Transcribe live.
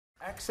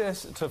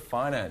access to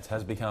finance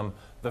has become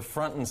the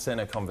front and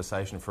centre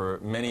conversation for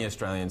many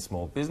Australian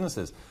small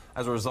businesses.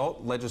 As a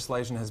result,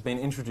 legislation has been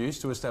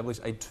introduced to establish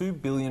a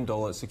 $2 billion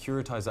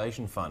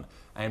securitisation fund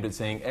aimed at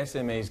seeing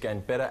SMEs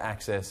gain better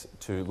access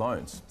to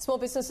loans. Small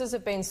businesses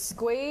have been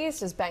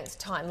squeezed as banks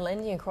tighten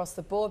lending across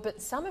the board,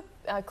 but some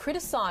have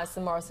criticised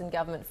the Morrison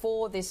government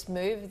for this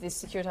move,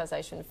 this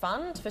securitisation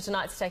fund. For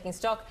tonight's Taking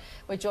Stock,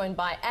 we're joined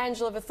by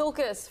Angela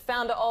Vathulkas,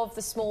 founder of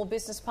the Small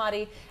Business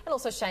Party, and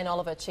also Shane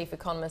Oliver, Chief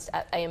Economist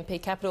at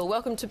AMP Capital.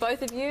 Welcome to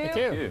both of you.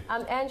 Thank you.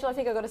 Angela, I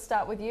think I've got to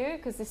start with you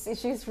because this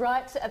issue is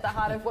right at the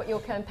heart of what you're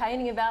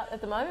campaigning about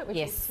at the moment, which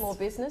is small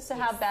business. So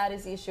how bad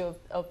is the issue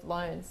of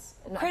loans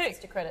and access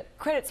to credit?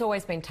 Credit's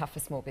always been tough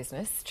for small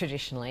business,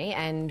 traditionally,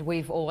 and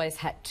we've always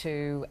had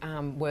to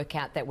work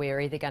out that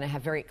we're either going to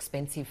have very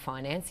expensive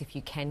finance if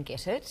you can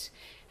get it.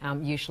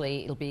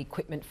 Usually it'll be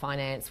equipment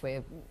finance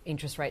where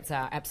interest rates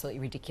are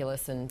absolutely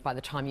ridiculous, and by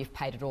the time you've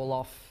paid it all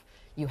off,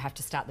 you have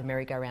to start the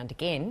merry-go-round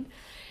again.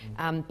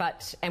 And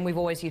we've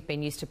always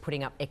been used to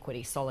putting up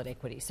equity, solid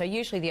equity. So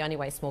usually the only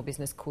way small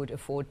business could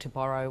afford to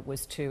borrow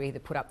was to either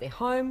put up their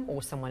home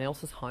or someone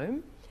else's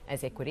home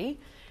as equity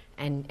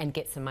and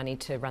get some money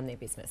to run their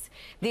business.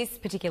 This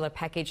particular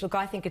package, look,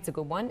 I think it's a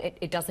good one.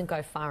 It doesn't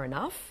go far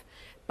enough,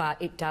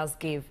 but it does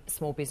give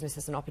small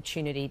businesses an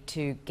opportunity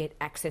to get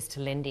access to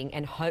lending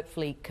and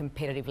hopefully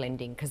competitive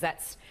lending, because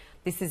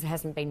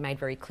hasn't been made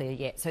very clear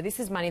yet. So this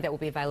is money that will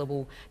be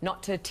available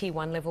not to Tier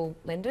 1 level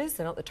lenders,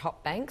 they're not the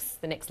top banks,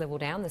 the next level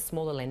down, the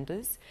smaller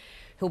lenders,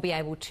 who'll be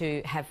able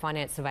to have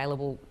finance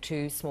available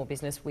to small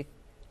business with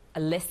a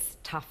less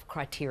tough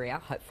criteria,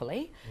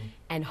 hopefully,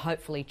 and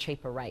hopefully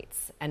cheaper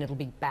rates. And it'll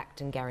be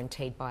backed and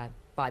guaranteed by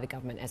the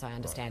government, as I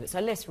understand it. So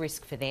less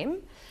risk for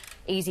them,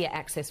 easier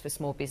access for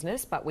small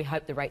business, but we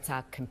hope the rates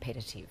are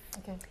competitive,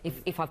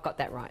 if I've got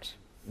that right.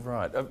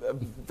 Right, a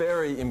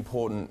very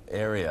important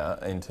area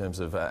in terms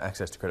of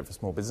access to credit for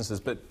small businesses.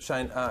 But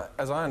Shane,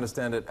 as I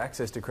understand it,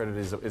 access to credit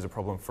is a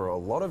problem for a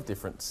lot of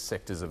different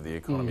sectors of the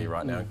economy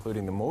right now,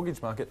 including the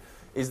mortgage market.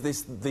 Is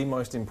this the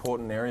most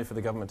important area for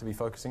the government to be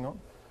focusing on?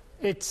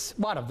 It's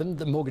one of them.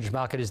 The mortgage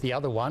market is the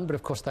other one, but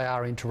of course they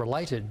are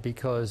interrelated,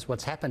 because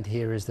what's happened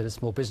here is that a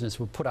small business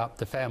will put up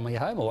the family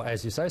home, or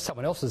as you say,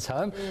 someone else's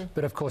home,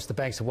 but of course the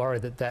banks are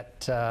worried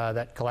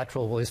that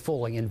collateral is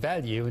falling in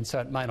value, and so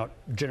it may not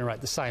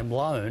generate the same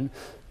loan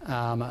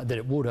that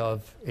it would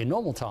have in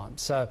normal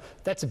times. So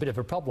that's a bit of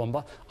a problem.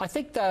 But I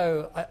think,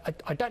 though,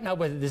 I don't know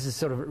whether this is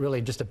sort of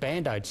really just a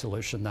band-aid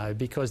solution, though,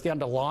 because the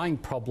underlying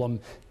problem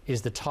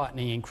is the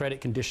tightening in credit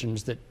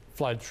conditions that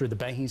flowed through the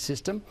banking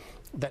system.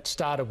 That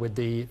started with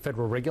the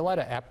federal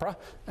regulator, APRA,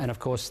 and of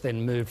course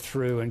then moved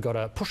through and got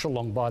a push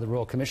along by the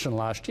Royal Commission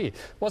last year. It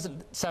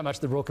wasn't so much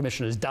the Royal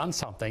Commission has done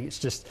something, it's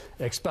just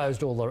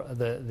exposed all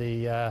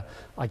the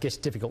I guess,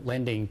 difficult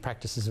lending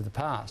practices of the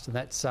past, and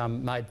that's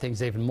made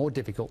things even more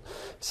difficult.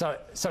 So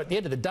at the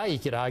end of the day, you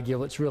could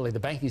argue it's really the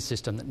banking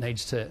system that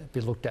needs to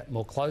be looked at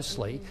more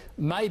closely.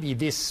 Maybe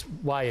this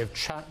way of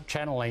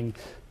channeling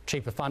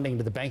cheaper funding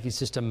to the banking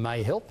system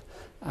may help.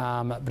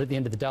 But at the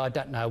end of the day, I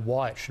don't know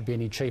why it should be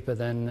any cheaper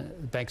than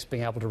banks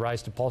being able to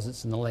raise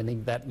deposits and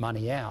lending that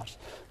money out.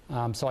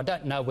 So I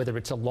don't know whether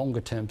it's a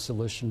longer-term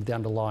solution to the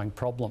underlying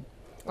problem.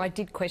 I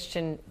did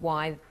question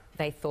why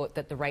they thought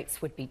that the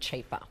rates would be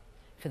cheaper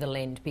for the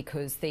lend,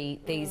 because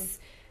these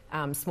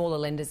smaller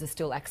lenders are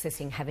still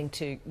having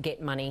to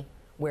get money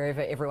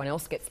wherever everyone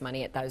else gets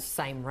money at those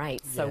same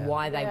rates. So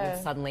why they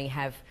would suddenly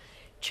have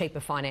cheaper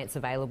finance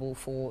available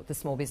for the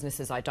small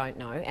businesses, I don't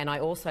know. And I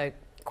also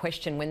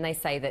question when they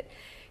say that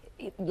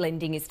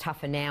lending is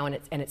tougher now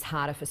and it's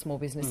harder for small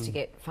business to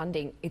get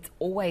funding. It's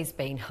always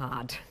been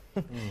hard.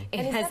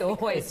 It has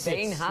always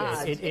been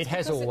hard. It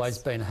has always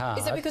been hard.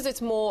 Is it because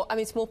it's more? I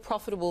mean, it's more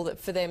profitable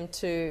for them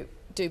to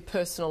do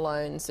personal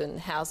loans and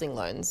housing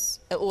loans,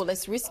 or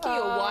less risky,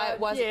 or why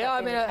is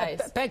that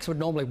the case? Banks would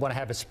normally want to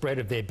have a spread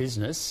of their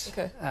business.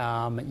 Okay.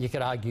 You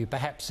could argue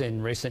perhaps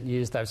in recent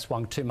years they've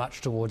swung too much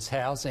towards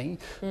housing.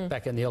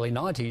 Back in the early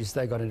 90s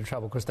they got into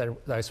trouble because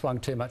they swung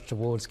too much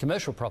towards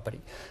commercial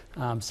property.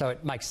 So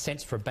it makes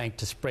sense for a bank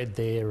to spread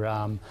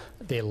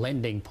their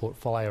lending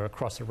portfolio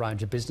across a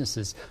range of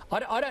businesses.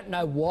 I don't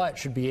know why it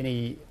should be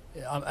any...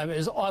 I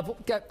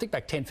think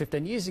back 10,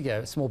 15 years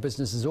ago, small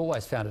businesses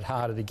always found it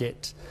harder to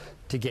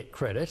get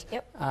credit.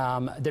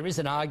 There is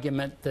an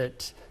argument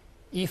that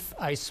if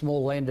a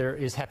small lender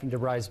is having to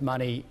raise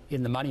money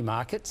in the money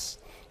markets,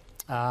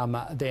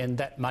 then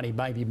that money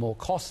may be more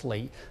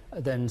costly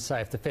than,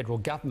 say, if the federal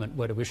government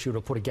were to issue it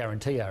or put a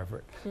guarantee over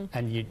it.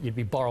 And you'd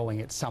be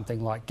borrowing at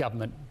something like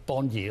government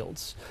bond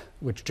yields,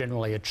 which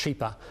generally are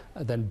cheaper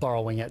than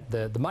borrowing at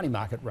the money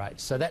market rate.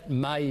 So that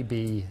may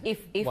be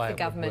if the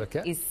government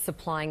is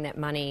supplying that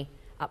money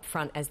up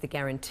front as the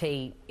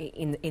guarantee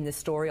in the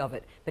story of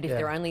it. But if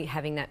they're only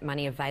having that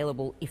money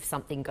available if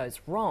something goes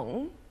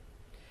wrong,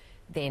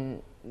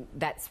 then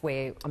that's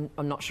where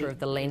I'm not sure of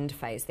the lend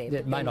phase there.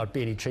 It may not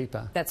be any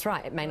cheaper. That's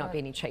right, it may not be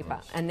any cheaper.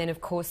 And then,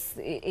 of course,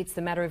 it's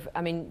the matter of,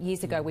 I mean,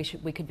 years ago we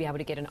could be able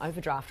to get an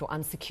overdraft or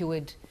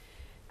unsecured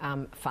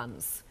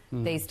funds.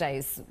 These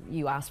days,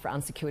 you ask for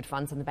unsecured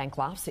funds and the bank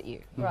laughs at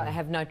you. Right. They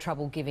have no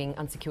trouble giving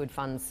unsecured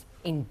funds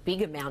in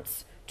big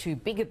amounts to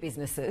bigger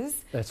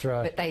businesses. That's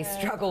right. But they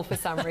struggle for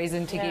some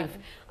reason to give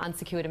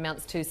unsecured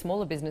amounts to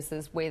smaller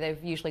businesses where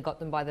they've usually got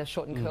them by the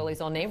short and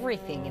curlies on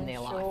everything in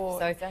their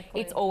life. So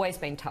it's always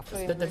been tough.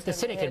 The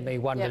cynic in me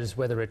wonders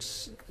whether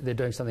they're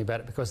doing something about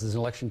it because there's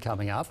an election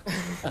coming up.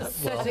 I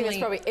think it's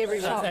probably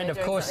everyone. And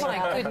of course,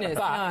 my goodness,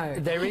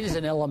 but there is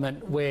an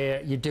element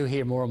where you do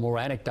hear more and more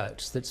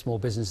anecdotes that small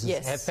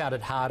businesses have found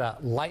it harder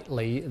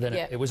lately than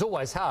it was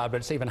always hard, but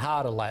it's even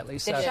harder lately.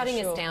 So they're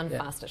shutting us down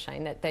faster,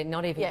 Shane. That they're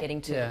not even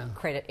getting to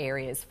credit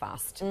areas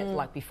fast.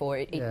 Like before,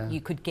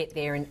 you could get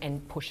there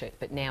and push it,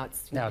 but now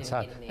it's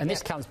hard. And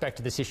this comes back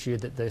to this issue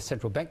that the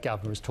central bank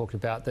governor has talked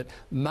about, that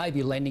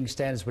maybe lending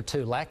standards were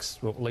too lax,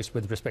 or at least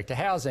with respect to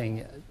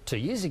housing 2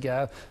 years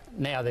ago.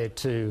 Now they're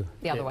too.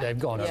 They've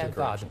gone too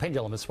far. The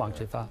pendulum has swung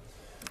too far.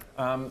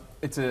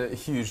 It's a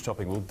huge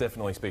topic. We'll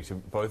definitely speak to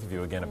both of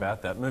you again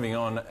about that. Moving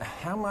on,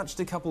 how much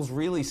do couples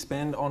really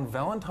spend on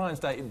Valentine's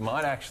Day? It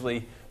might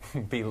actually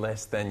be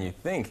less than you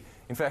think.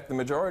 In fact, the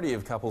majority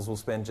of couples will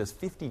spend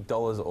just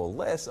 $50 or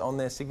less on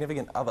their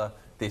significant other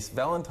this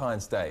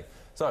Valentine's Day.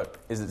 So,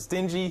 is it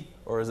stingy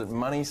or is it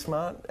money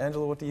smart?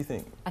 Angela, what do you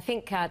think? I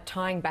think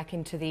tying back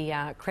into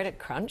the credit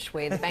crunch,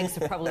 where the banks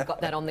have probably got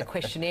that on the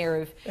questionnaire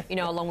of,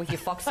 along with your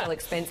Foxtel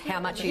expense, how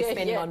much are you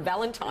spending on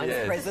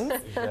Valentine's presents?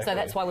 Exactly. So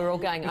that's why we're all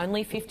going,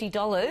 only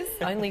 $50,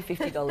 only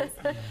 $50.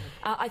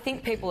 I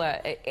think people are,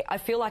 I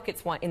feel like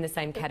it's in the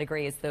same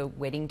category as the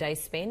wedding day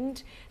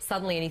spend.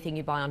 Suddenly anything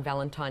you buy on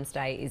Valentine's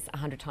Day is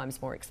 100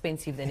 times more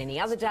expensive than any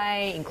other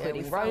day,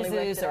 including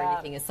roses or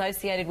anything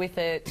associated with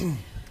it.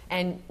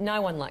 And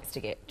no one likes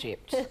to get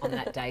gypped on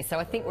that day. So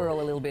I think we're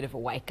all a little bit of a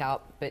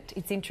wake-up. But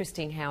it's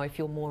interesting how if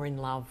you're more in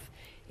love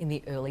in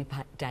the early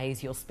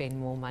days, you'll spend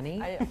more money.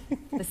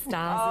 The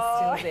stars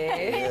are still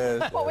there.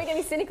 What, are we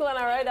getting cynical in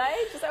our old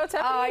age? Is that what's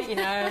happening?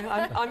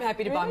 I'm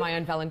happy to buy my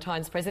own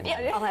Valentine's present.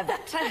 Yeah, I'll have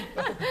that.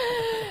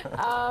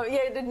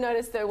 I did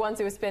notice the ones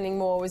who were spending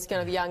more was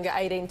kind of the younger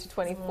 18 to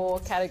 24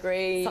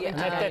 category.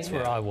 That's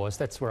where I was.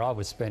 That's where I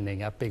was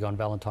spending big on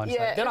Valentine's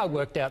Day. Then I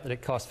worked out that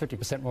it cost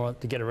 50% more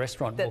to get a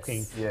restaurant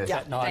booking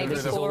that night. Day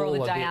before or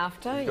the day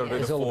after. You've got to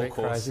do the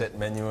 4-course set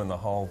menu and the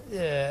whole...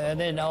 Yeah, and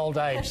then old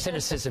age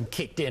cynicism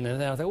kicked in, and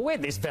then I thought,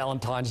 where'd this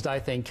Valentine's Day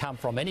thing come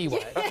from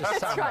anyway?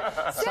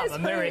 Some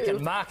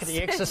American marketing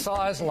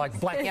exercise like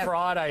Black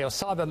Friday or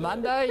Cyber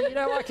Monday.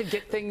 I could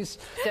get things...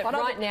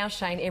 Right now,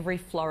 Shane, every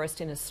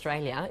florist in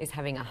Australia is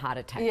having a heart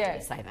attack when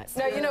you say that.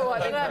 No, you know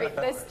what?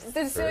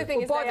 The silly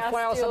thing is buy the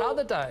flowers on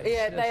other days.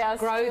 Yeah, they are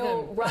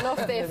still run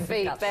off their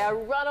feet. They are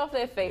run off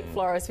their feet,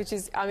 florists, which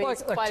is,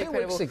 it's quite incredible.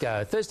 2 weeks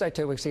ago, Thursday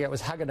 2 weeks ago, it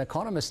was Hug an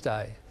Economist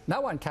Day. No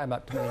one came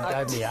up to me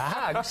and gave me a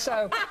hug,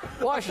 so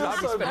why should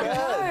I be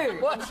spending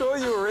Well, I'm sure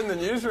you were in the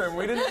newsroom.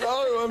 We didn't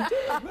know.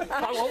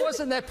 I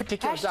wasn't that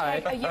particular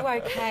day. Are you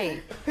okay?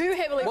 Who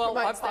heavily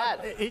promotes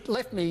that? It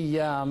left me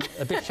a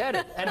bit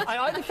shattered. And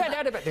I only found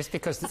out about this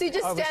because... So you're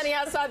just standing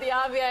outside the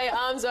RVA,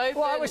 arms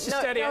open? Well, I was just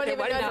standing out there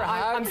waiting for a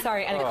hug. I'm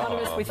sorry, an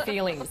economist with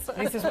feelings.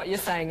 This is what you're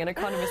saying, an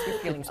economist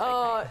with feelings.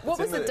 What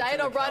was the date?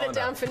 I'll write it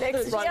down for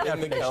next year. Write it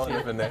in the calendar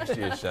for next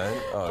year, Shane.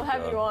 I'll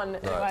have you on.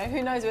 Anyway,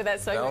 who knows where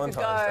that segment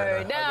could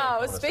go.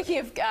 Now, speaking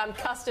of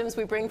customs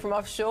we bring from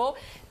offshore,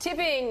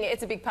 tipping,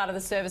 it's a big part of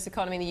the service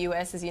economy in the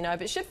US, as you know,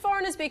 but should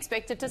foreigners be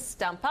expected to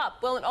stump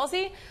up? Well, an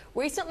Aussie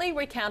recently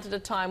recounted a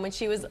time when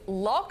she was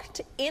locked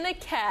in a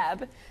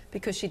cab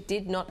because she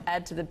did not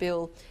add to the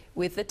bill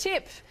with the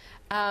tip.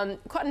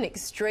 Quite an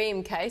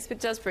extreme case, but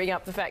it does bring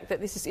up the fact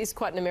that this is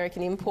quite an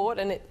American import,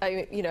 and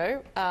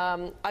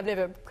I've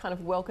never kind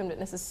of welcomed it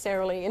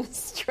necessarily in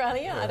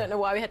Australia. I don't know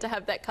why we had to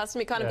have that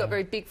custom. It kind of got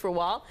very big for a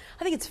while.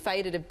 I think it's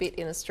faded a bit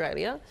in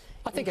Australia.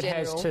 I think it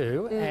has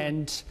too,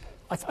 and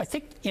I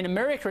think in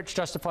America it's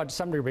justified to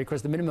some degree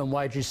because the minimum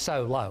wage is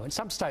so low. In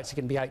some states it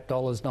can be $8,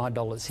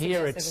 $9.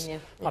 Here it's,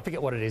 I forget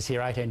what it is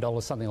here,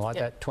 $18, something like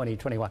that, 20,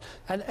 21.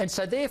 And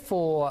so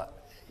therefore,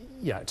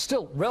 it's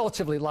still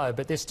relatively low,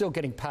 but they're still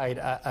getting paid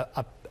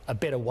a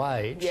better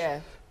wage.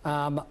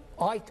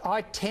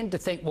 I tend to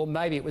think, well,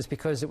 maybe it was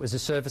because it was a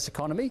service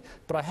economy,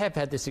 but I have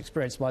had this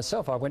experience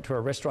myself. I went to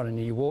a restaurant in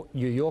New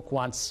York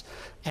once,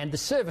 and the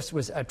service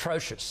was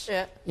atrocious.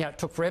 It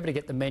took forever to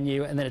get the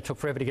menu, and then it took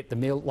forever to get the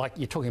meal, like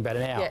you're talking about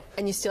an hour.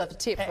 And you still have to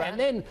tip, right? And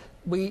then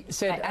we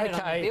said,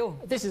 OK,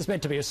 this is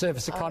meant to be a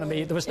service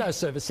economy. There was no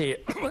service here,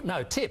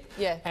 no tip.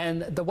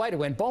 And the waiter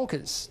went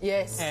bonkers.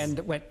 And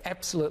went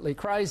absolutely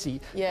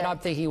crazy. And I'm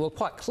thinking, well,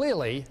 quite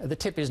clearly, the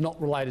tip is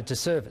not related to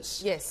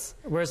service.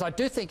 Whereas I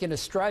do think in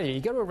Australia,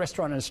 you go to a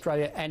restaurant in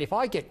Australia, and if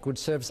I get good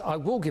service, I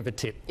will give a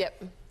tip.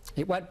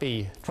 It won't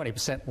be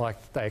 20%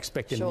 like they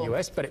expect in the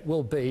US, but it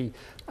will be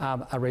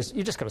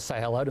you just got to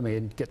say hello to me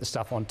and get the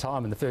stuff on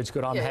time, and the food's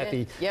good, I'm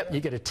happy, you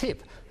get a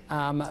tip.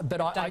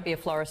 But Don't be a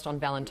florist on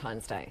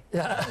Valentine's Day.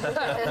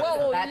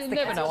 Well, you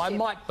never know. I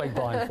might be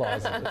buying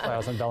flowers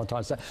on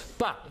Valentine's Day.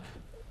 But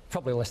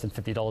probably less than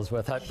 $50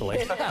 worth,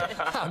 hopefully.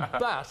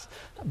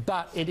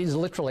 But it is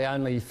literally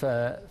only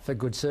for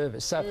good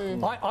service. So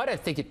I don't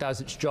think it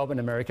does its job in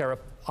America.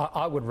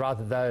 I would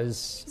rather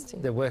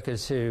the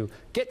workers who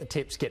get the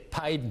tips get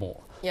paid more.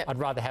 Yep. I'd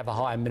rather have a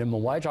higher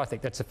minimum wage. I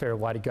think that's a fair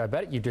way to go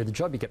about it. You do the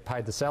job, you get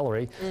paid the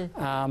salary.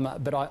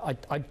 But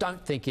I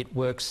don't think it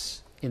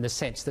works in the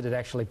sense that it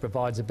actually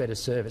provides a better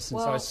service.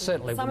 And so I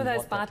certainly some of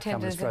wouldn't those want that to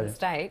come in bartenders in the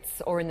Australia.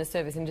 States or in the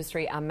service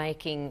industry are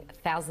making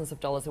thousands of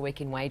dollars a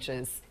week in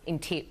wages, in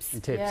tips,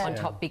 on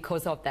top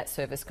because of that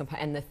service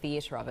component and the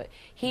theatre of it.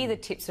 Here the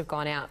tips have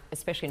gone out,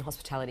 especially in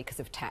hospitality, because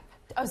of TAP.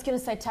 I was going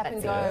to say tap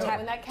and go.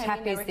 When that came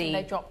in,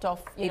 they dropped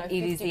off. It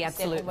is the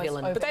absolute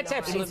villain. But that's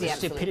absolutely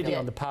stupidity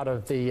on the part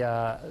of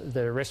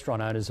the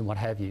restaurant owners and what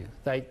have you.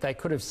 They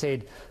could have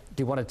said,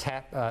 do you want to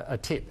tap a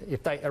tip?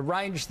 If they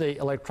arrange the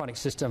electronic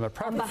system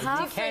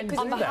appropriately,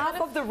 on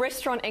behalf of the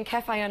restaurant and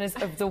cafe owners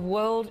of the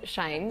world,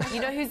 Shane, you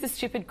know who's the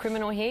stupid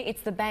criminal here?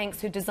 It's the banks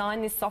who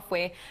design this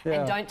software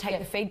and don't take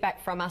the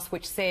feedback from us,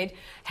 which said,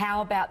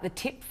 how about the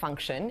tip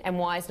function and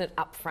why isn't it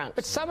up front?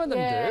 But some of them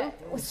do.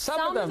 Well,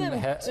 some of them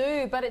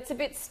do, but it's a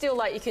bit still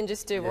like you can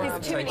just do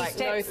There's too many like,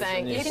 steps. no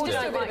thanks. People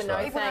don't like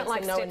no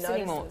thanks steps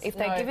anymore. If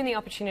they're given the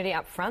opportunity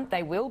up front,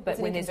 they will, but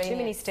when there's too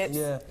many steps...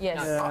 I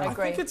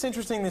agree. I think it's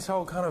interesting, this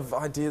whole kind of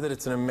idea that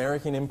it's an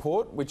American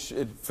import, which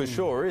it for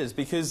sure is,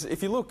 because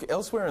if you look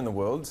elsewhere in the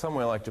world,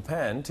 somewhere like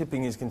Japan,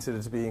 tipping is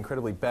considered to be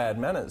incredibly bad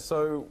manners.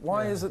 So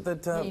why is it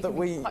that that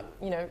we...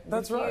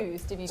 that's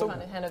refused if you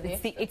kind of hand over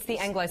it's the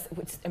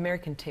it's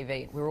American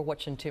TV. We're all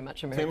watching too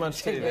much American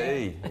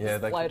TV. Yeah,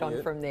 that flowed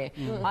on from there.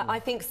 I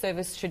think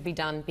service should be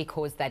done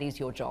because that is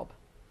your job.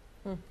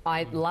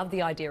 I love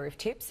the idea of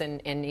tips,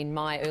 and in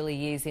my early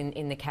years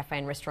in the cafe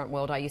and restaurant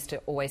world, I used to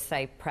always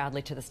say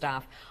proudly to the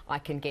staff, I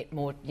can get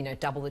more,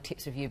 double the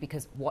tips of you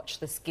because watch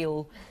the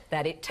skill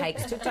that it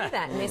takes to do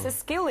that. And there's a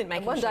skill in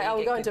making One day I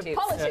will go into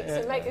politics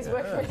and make this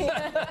work for me.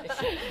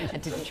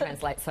 It didn't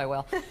translate so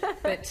well.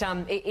 But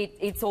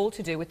it's all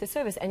to do with the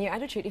service and your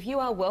attitude. If you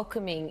are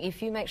welcoming,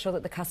 if you make sure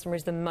that the customer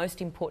is the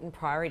most important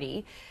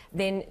priority,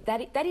 then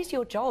that is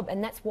your job,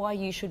 and that's why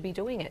you should be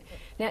doing it.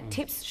 Now,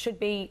 tips should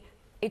be...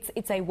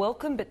 It's a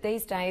welcome, but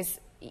these days,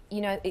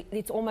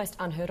 it's almost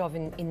unheard of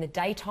in the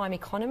daytime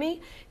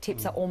economy.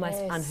 Tips are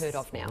almost unheard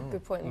of now.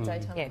 Good point in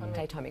daytime economy.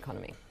 Daytime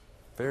economy.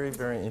 Very,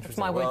 very interesting. That's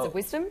my words of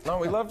wisdom. No,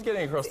 we loved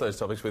getting across those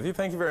topics with you.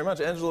 Thank you very much.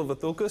 Angela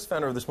Vathulkas,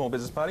 founder of the Small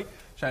Business Party.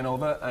 Shane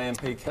Oliver,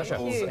 AMP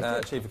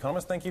Capital's Chief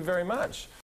Economist. Thank you very much.